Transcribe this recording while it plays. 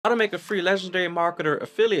How to make a free legendary marketer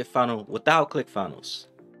affiliate funnel without Clickfunnels.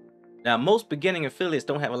 Now, most beginning affiliates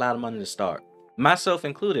don't have a lot of money to start, myself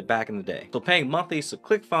included back in the day. So paying monthly to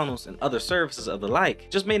Clickfunnels and other services of the like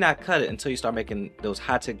just may not cut it until you start making those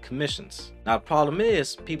high-ticket commissions. Now, the problem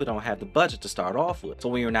is people don't have the budget to start off with. So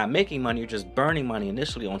when you're not making money, you're just burning money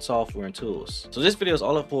initially on software and tools. So this video is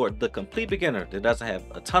all for the complete beginner that doesn't have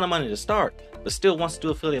a ton of money to start, but still wants to do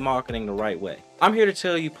affiliate marketing the right way. I'm here to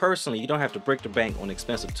tell you personally, you don't have to break the bank on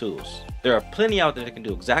expensive tools. There are plenty out there that can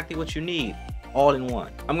do exactly what you need all in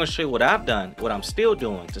one. I'm going to show you what I've done, what I'm still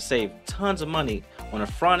doing to save tons of money on the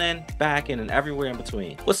front end, back end, and everywhere in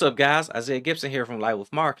between. What's up, guys? Isaiah Gibson here from Live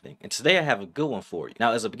with Marketing, and today I have a good one for you.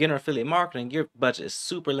 Now, as a beginner affiliate marketing, your budget is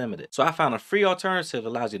super limited. So I found a free alternative that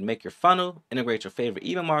allows you to make your funnel, integrate your favorite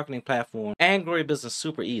email marketing platform, and grow your business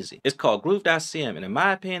super easy. It's called Groove.cm, and in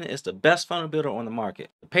my opinion, it's the best funnel builder on the market.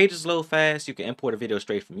 The pages load fast, you can import a video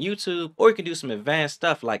straight from YouTube, or you can do some advanced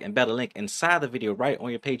stuff like embed a link inside the video right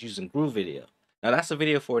on your page using Groove Video. Now that's a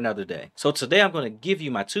video for another day. So today I'm going to give you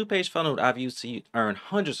my 2-page funnel that I've used to earn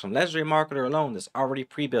hundreds from Legendary Marketer alone that's already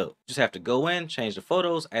pre-built. You just have to go in, change the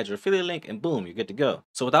photos, add your affiliate link, and boom, you're good to go.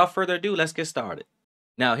 So without further ado, let's get started.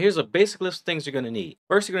 Now here's a basic list of things you're going to need.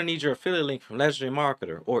 First, you're going to need your affiliate link from Legendary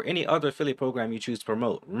Marketer or any other affiliate program you choose to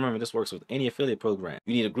promote. Remember, this works with any affiliate program.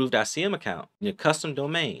 You need a Groove.cm account, you need a custom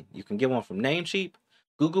domain. You can get one from Namecheap,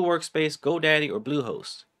 Google Workspace, GoDaddy, or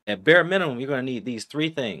Bluehost. At bare minimum, you're going to need these 3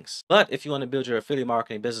 things. But if you want to build your affiliate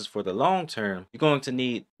marketing business for the long term, you're going to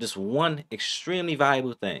need this one extremely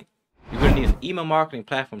valuable thing. You're going to need an email marketing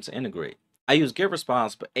platform to integrate. I use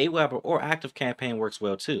GetResponse, but Aweber or ActiveCampaign works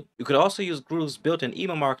well too. You could also use Groove's built-in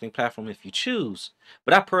email marketing platform if you choose,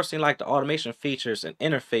 but I personally like the automation features and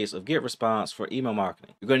interface of GetResponse for email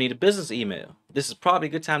marketing. You're going to need a business email. This is probably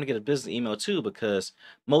a good time to get a business email too, because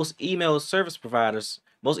most email service providers,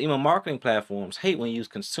 most email marketing platforms hate when you use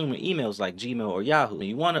consumer emails like Gmail or Yahoo. And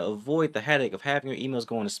you want to avoid the headache of having your emails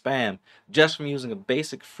going to spam just from using a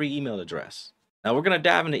basic free email address. Now we're going to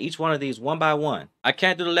dive into each one of these one by one. I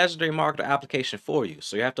can't do the Legendary Marketer application for you,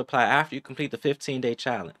 so you have to apply after you complete the 15-day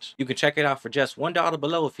challenge. You can check it out for just $1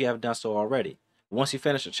 below if you haven't done so already. Once you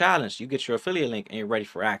finish the challenge, you get your affiliate link and you're ready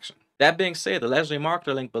for action. That being said, the Legendary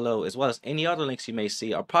Marketer link below, as well as any other links you may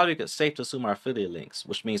see, are probably safe to assume are affiliate links,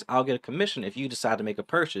 which means I'll get a commission if you decide to make a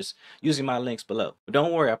purchase using my links below. But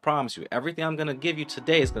don't worry, I promise you, everything I'm going to give you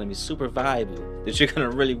today is going to be super valuable that you're going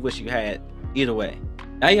to really wish you had either way.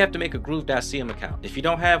 Now you have to make a Groove.cm account. If you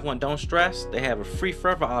don't have one, don't stress. They have a free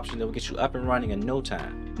forever option that will get you up and running in no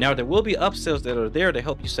time. Now there will be upsells that are there to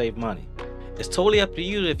help you save money. It's totally up to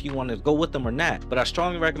you if you want to go with them or not, but I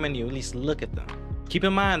strongly recommend you at least look at them. Keep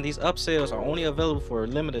in mind, these upsells are only available for a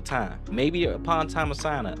limited time, maybe upon time of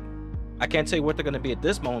sign up. I can't tell you what they're going to be at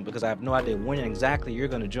this moment because I have no idea when exactly you're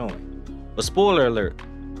going to join. But spoiler alert,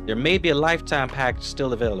 there may be a lifetime package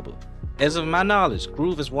still available. As of my knowledge,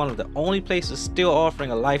 Groove is one of the only places still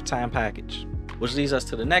offering a lifetime package, which leads us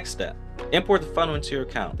to the next step. Import the funnel into your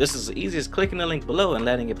account. This is as easy as clicking the link below and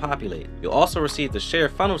letting it populate. You'll also receive the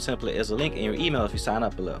shared funnel template as a link in your email if you sign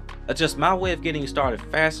up below. That's just my way of getting you started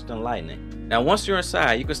faster than lightning. Now once you're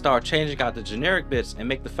inside, you can start changing out the generic bits and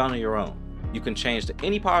make the funnel your own. You can change to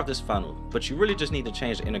any part of this funnel, but you really just need to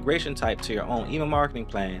change the integration type to your own email marketing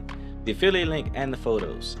plan, the affiliate link, and the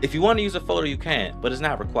photos. If you want to use a photo, you can, but it's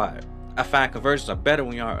not required. I find conversions are better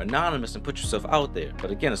when you are anonymous and put yourself out there,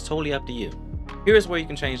 but again, it's totally up to you. Here's where you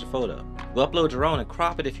can change the photo. You'll upload your own and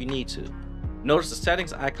crop it if you need to. Notice the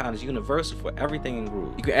settings icon is universal for everything in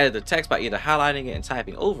Groove. You can edit the text by either highlighting it and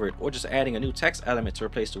typing over it, or just adding a new text element to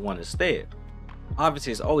replace the one that's there.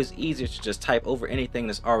 Obviously, it's always easier to just type over anything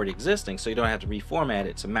that's already existing so you don't have to reformat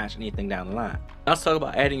it to match anything down the line. Now let's talk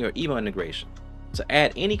about adding your email integration. To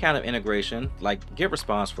add any kind of integration, like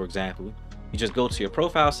GetResponse for example, you just go to your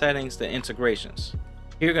profile settings, then integrations.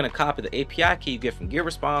 Here you're going to copy the API key you get from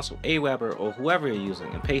GetResponse or Aweber or whoever you're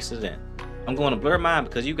using and paste it in. I'm going to blur mine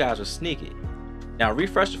because you guys are sneaky. Now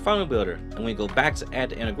refresh the funnel builder, and when you go back to add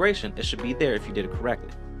the integration, it should be there if you did it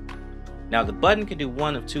correctly. Now the button can do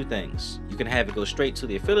one of 2 things. You can have it go straight to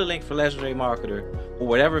the affiliate link for Legendary Marketer or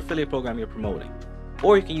whatever affiliate program you're promoting.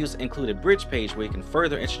 Or you can use the included bridge page where you can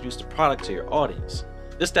further introduce the product to your audience.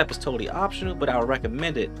 This step is totally optional, but I would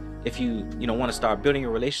recommend it if you want to start building a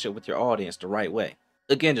relationship with your audience the right way.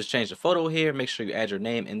 Again, just change the photo here, make sure you add your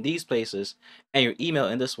name in these places and your email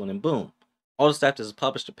in this one, and boom. All the steps is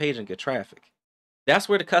publish the page and get traffic. That's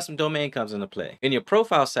where the custom domain comes into play. In your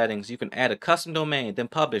profile settings, you can add a custom domain, then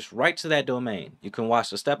publish right to that domain. You can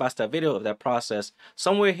watch the step-by-step video of that process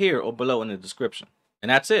somewhere here or below in the description.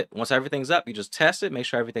 And that's it. Once everything's up, you just test it, make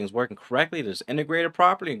sure everything's working correctly, it's integrated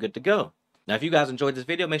properly, and good to go. Now, if you guys enjoyed this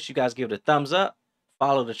video, make sure you guys give it a thumbs up.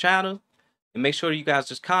 follow the channel, and make sure you guys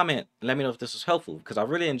just comment and let me know if this was helpful, because I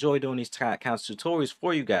really enjoy doing these kinds of tutorials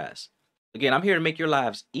for you guys. Again, I'm here to make your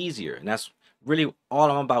lives easier, and that's really all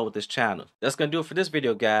I'm about with this channel. That's gonna do it for this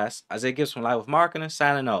video, guys. Isaiah Gibbs from Live with Marketing,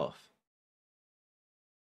 signing off.